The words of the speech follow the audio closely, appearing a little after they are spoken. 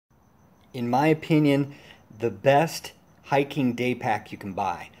in my opinion, the best hiking day pack you can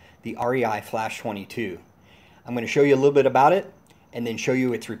buy, the REI Flash 22. I'm going to show you a little bit about it and then show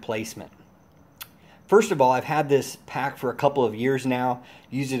you its replacement. First of all, I've had this pack for a couple of years now,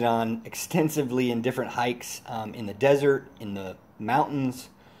 used it on extensively in different hikes, in the desert, in the mountains,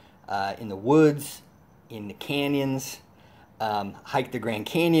 in the woods, in the canyons, hiked the Grand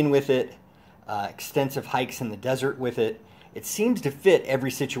Canyon with it, extensive hikes in the desert with it. It seems to fit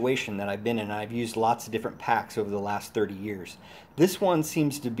every situation that I've been in. I've used lots of different packs over the last 30 years. This one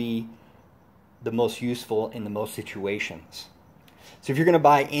seems to be the most useful in the most situations. So if you're going to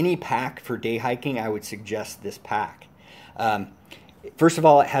buy any pack for day hiking, I would suggest this pack. First of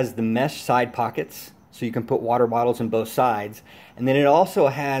all, it has the mesh side pockets, so you can put water bottles in both sides. And then it also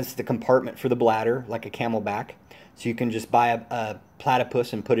has the compartment for the bladder, like a camelback. So you can just buy a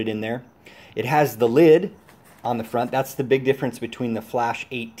platypus and put it in there. It has the lid on the front. That's the big difference between the Flash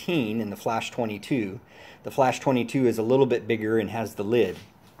 18 and the Flash 22. The Flash 22 is a little bit bigger and has the lid.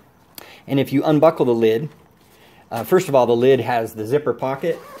 And if you unbuckle the lid, first of all, the lid has the zipper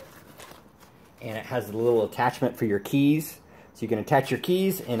pocket, and it has the little attachment for your keys. So you can attach your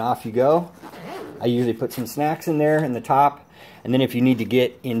keys and off you go. I usually put some snacks in there in the top, and then if you need to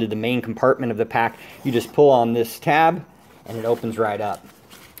get into the main compartment of the pack, you just pull on this tab and it opens right up.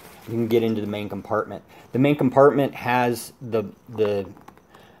 You can get into the main compartment. The main compartment has the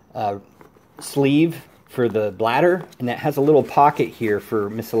sleeve for the bladder, and that has a little pocket here for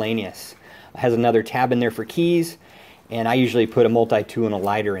miscellaneous. It has another tab in there for keys, and I usually put a multi-tool and a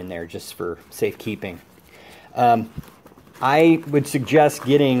lighter in there just for safekeeping. I would suggest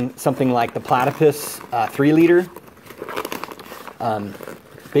getting something like the Platypus 3-liter,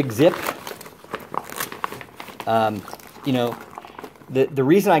 big zip. You know, the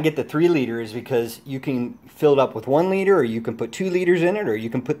reason I get the 3-liter is because you can fill it up with 1 liter, or you can put 2 liters in it, or you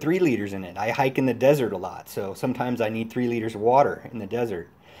can put 3 liters in it. I hike in the desert a lot, so sometimes I need 3 liters of water in the desert.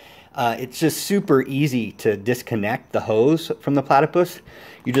 It's just super easy to disconnect the hose from the Platypus.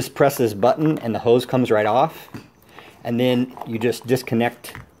 You just press this button and the hose comes right off, and then you just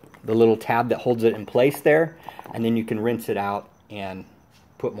disconnect the little tab that holds it in place there, and then you can rinse it out and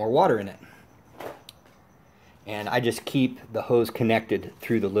put more water in it. And I just keep the hose connected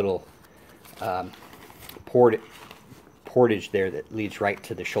through the little portage there that leads right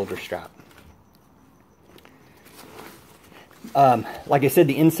to the shoulder strap. Like I said,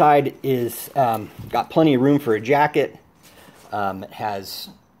 the inside is got plenty of room for a jacket. It has,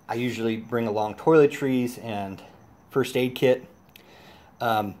 I usually bring along toiletries and first aid kit.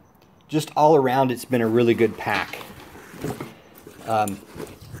 Just all around, it's been a really good pack.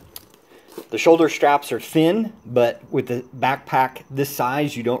 The shoulder straps are thin, but with the backpack this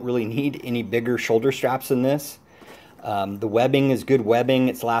size, you don't really need any bigger shoulder straps than this. The webbing is good webbing.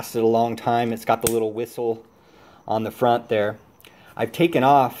 It's lasted a long time. It's got the little whistle on the front there. I've taken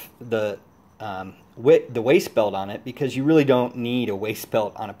off the waist belt on it because you really don't need a waist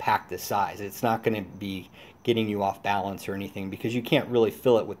belt on a pack this size. It's not going to be getting you off balance or anything because you can't really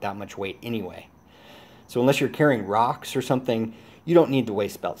fill it with that much weight anyway. So unless you're carrying rocks or something, you don't need the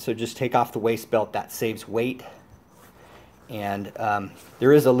waist belt. So just take off the waist belt. That saves weight. And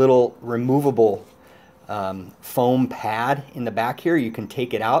there is a little removable foam pad in the back here. You can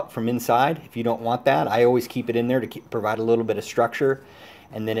take it out from inside if you don't want that. I always keep it in there to provide a little bit of structure,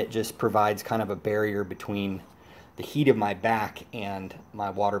 and then it just provides kind of a barrier between the heat of my back and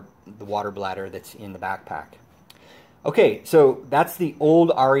my the water bladder that's in the backpack. Okay, so that's the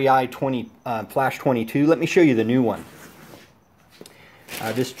old REI Flash 22. Let me show you the new one.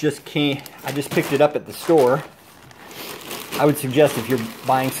 I just picked it up at the store. I would suggest if you're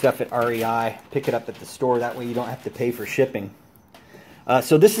buying stuff at REI, pick it up at the store. That way you don't have to pay for shipping.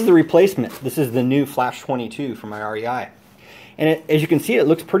 So this is the replacement. This is the new Flash 22 from my REI. And as you can see, it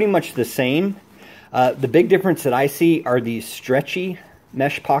looks pretty much the same. The big difference that I see are these stretchy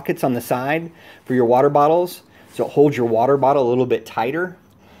mesh pockets on the side for your water bottles. So it holds your water bottle a little bit tighter.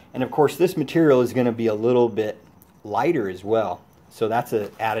 And of course, this material is going to be a little bit lighter as well. So that's an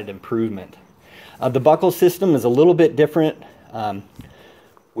added improvement. The buckle system is a little bit different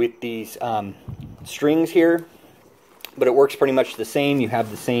with these strings here, but it works pretty much the same. You have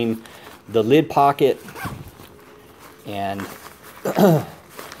the lid pocket, and I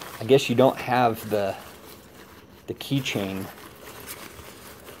guess you don't have the keychain.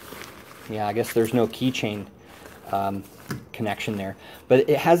 Yeah, I guess there's no keychain connection there, but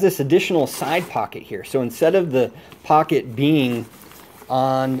it has this additional side pocket here. So instead of the pocket being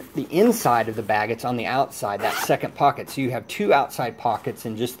on the inside of the bag, it's on the outside, that second pocket. So you have 2 outside pockets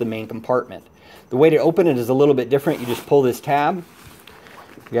in just the main compartment. The way to open it is a little bit different. You just pull this tab,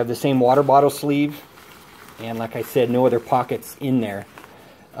 You have the same water bottle sleeve, and like I said, no other pockets in there.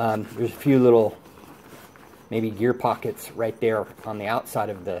 There's a few little maybe gear pockets right there on the outside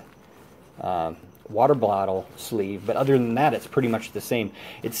of the water bottle sleeve, but other than that, it's pretty much the same.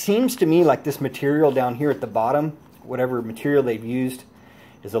 It seems to me like this material down here at the bottom, whatever material they've used,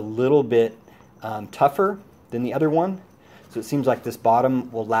 is a little bit tougher than the other one. So it seems like this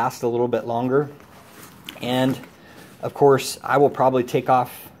bottom will last a little bit longer. And of course, I will probably take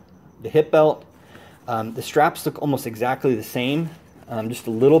off the hip belt. The straps look almost exactly the same, just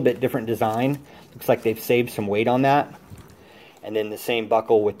a little bit different design. Looks like they've saved some weight on that. And then the same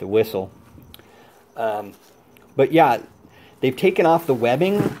buckle with the whistle. But yeah, they've taken off the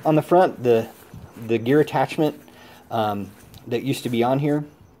webbing on the front, the gear attachment that used to be on here,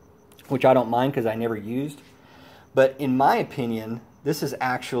 which I don't mind because I never used. But in my opinion, this is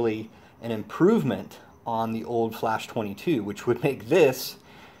actually an improvement on the old Flash 22, which would make this,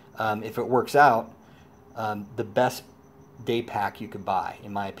 if it works out, the best Daypack you could buy,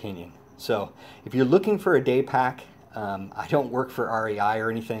 in my opinion. So if you're looking for a Daypack, I don't work for REI or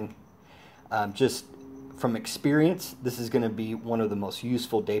anything. Just from experience, this is going to be one of the most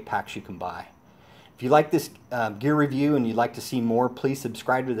useful Daypacks you can buy. If you like this gear review and you'd like to see more, please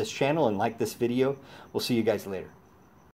subscribe to this channel and like this video. We'll see you guys later.